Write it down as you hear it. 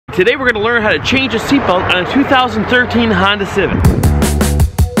Today we're going to learn how to change a seatbelt on a 2013 Honda Civic.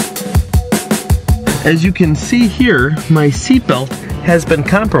 As you can see here, my seatbelt has been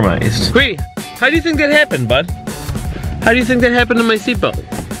compromised. Wait, how do you think that happened, bud? How do you think that happened to my seatbelt?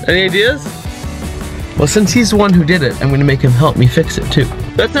 Any ideas? Well, since he's the one who did it, I'm going to make him help me fix it too.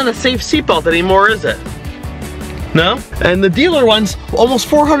 That's not a safe seatbelt anymore, is it? No? And the dealer wants almost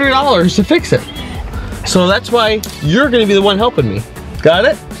 $400 to fix it. So that's why you're going to be the one helping me. Got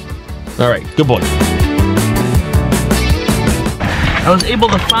it? All right, good boy. I was able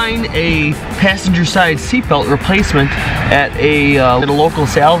to find a passenger side seatbelt replacement at a local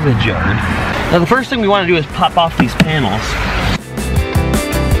salvage yard. Now the first thing we want to do is pop off these panels.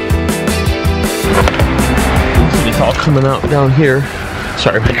 Looks like it's all coming out down here.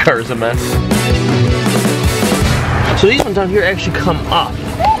 Sorry, my car is a mess. So these ones down here actually come up,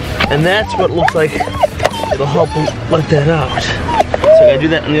 and that's what looks like it'll help let that out. So I gotta do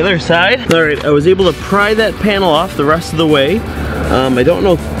that on the other side. All right, I was able to pry that panel off the rest of the way. I don't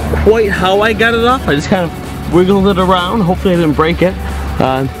know quite how I got it off. I just kind of wiggled it around. Hopefully I didn't break it.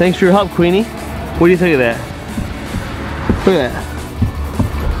 Thanks for your help, Queenie. What do you think of that? Look at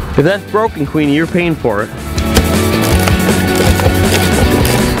that. If that's broken, Queenie, you're paying for it.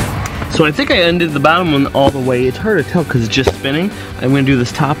 So I think I undid the bottom one all the way. It's hard to tell because it's just spinning. I'm gonna do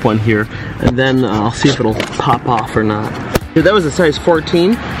this top one here, and then I'll see if it'll pop off or not. That was a size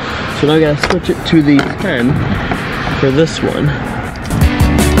 14, so now I gotta switch it to the 10 for this one.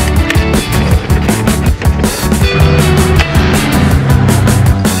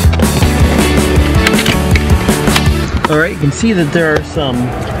 All right, you can see that there are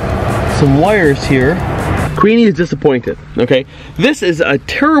some wires here. Queenie is disappointed, okay? This is a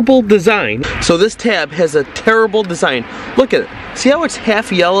terrible design. So this tab has a terrible design. Look at it. See how it's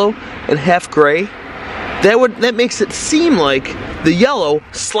half yellow and half gray? That makes it seem like the yellow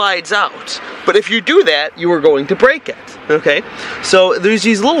slides out. But if you do that, you are going to break it, okay? So there's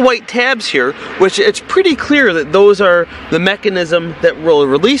these little white tabs here, which it's pretty clear that those are the mechanism that will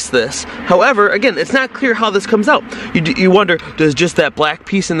release this. However, again, it's not clear how this comes out. You wonder, does just that black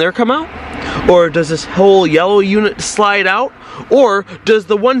piece in there come out? Or does this whole yellow unit slide out? Or does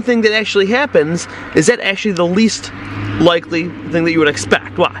the one thing that actually happens, is that actually the least likely thing that you would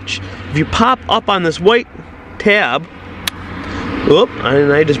expect? Watch. If you pop up on this white tab, whoop,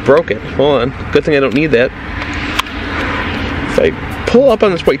 and I just broke it. Hold on. Good thing I don't need that. If I pull up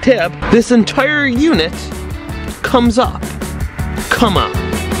on this white tab, this entire unit comes up. Come on.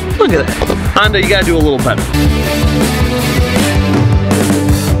 Look at that. Honda, you gotta do a little better.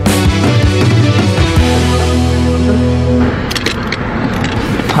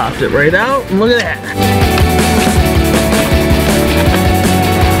 Popped it right out, and look at that.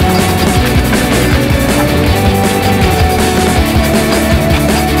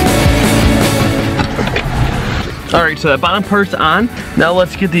 All right, so that bottom part's on. Now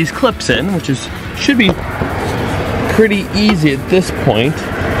let's get these clips in, which should be pretty easy at this point.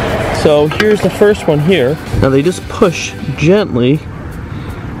 So here's the first one here. Now they just push gently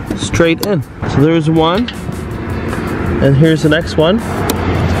straight in. So there's one, and here's the next one.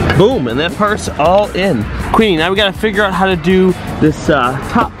 Boom, and that part's all in. Queenie, now we gotta figure out how to do this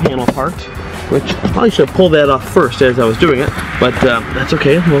top panel part, which I probably should have pulled that off first as I was doing it, but that's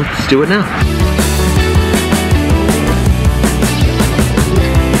okay, we'll just do it now.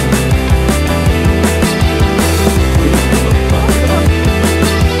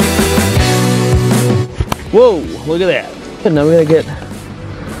 Whoa, look at that. And now we're gonna get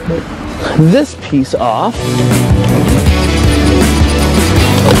this piece off.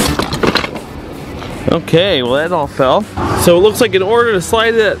 Okay, well that all fell. So it looks like in order to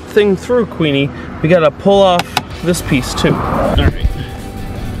slide that thing through, Queenie, we gotta pull off this piece too. All right.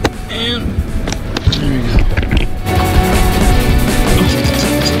 And there we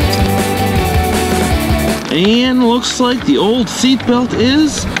go. And looks like the old seatbelt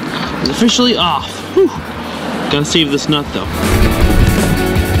is officially off. Whew. Gotta save this nut though.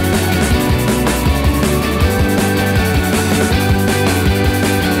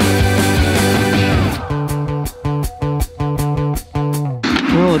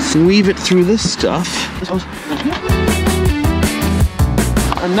 Well, let's weave it through this stuff.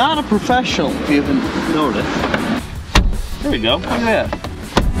 I'm not a professional, if you haven't noticed. There we go, look at that.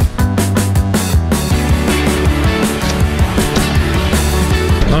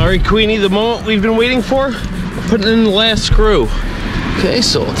 Alright, Queenie, the moment we've been waiting for, we're putting in the last screw. Okay,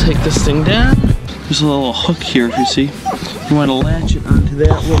 so we'll take this thing down. There's a little hook here, if you see. You want to latch it onto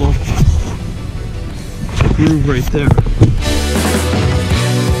that little groove right there.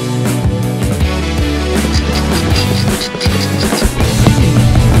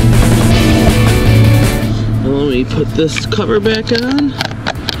 Put this cover back on.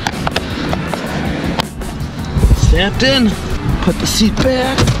 Snapped in. Put the seat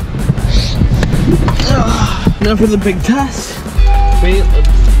back. Now for the big test. Wait,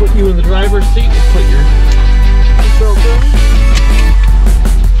 let's put you in the driver's seat and put your seatbelt on.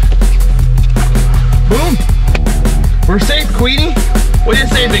 Boom! We're safe, Queenie. What do you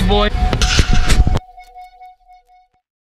say, big boy?